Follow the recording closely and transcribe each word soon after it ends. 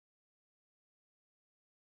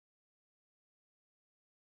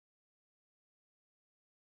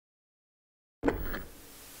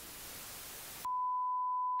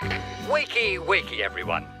Wakey, wakey,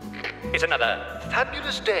 everyone. It's another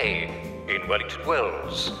fabulous day in Wellington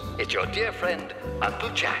Wells. It's your dear friend, Uncle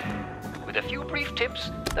Jack, with a few brief tips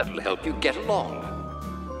that'll help you get along.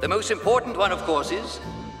 The most important one, of course, is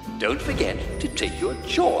don't forget to take your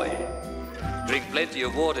joy. Drink plenty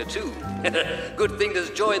of water, too. Good thing there's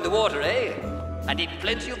joy in the water, eh? And eat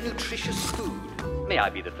plenty of nutritious food. May I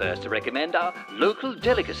be the first to recommend our local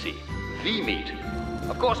delicacy, V-meat.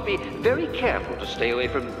 Of course, be very careful to stay away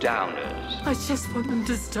from downers. I just want them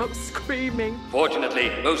to stop screaming.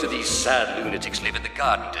 Fortunately, most of these sad lunatics live in the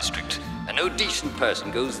Garden District, and no decent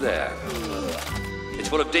person goes there. It's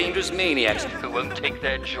full of dangerous maniacs who won't take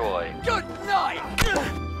their joy. Good night!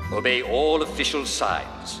 Obey all official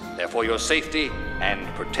signs. They're for your safety and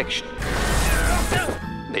protection.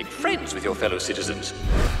 Make friends with your fellow citizens.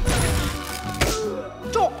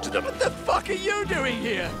 Talk to them. What the fuck are you doing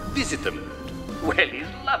here? Visit them. Wellies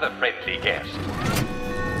love a friendly guest.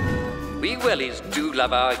 We Wellies do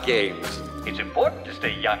love our games. It's important to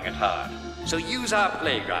stay young at heart. So use our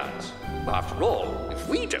playgrounds. After all, if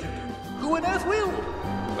we don't, who on earth will?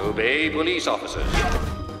 Obey police officers.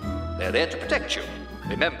 They're there to protect you.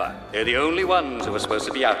 Remember, they're the only ones who are supposed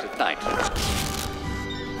to be out at night.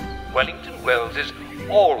 Wellington Wells is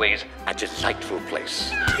always a delightful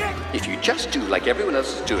place. If you just do like everyone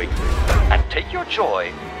else is doing and take your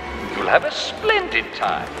joy, you'll have a splendid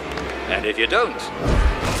time. And if you don't...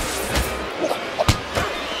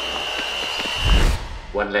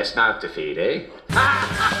 One less mouth to feed, eh?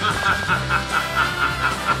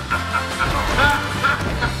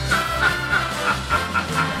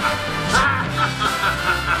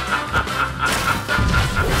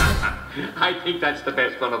 I think that's the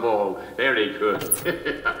best one of all. Very good.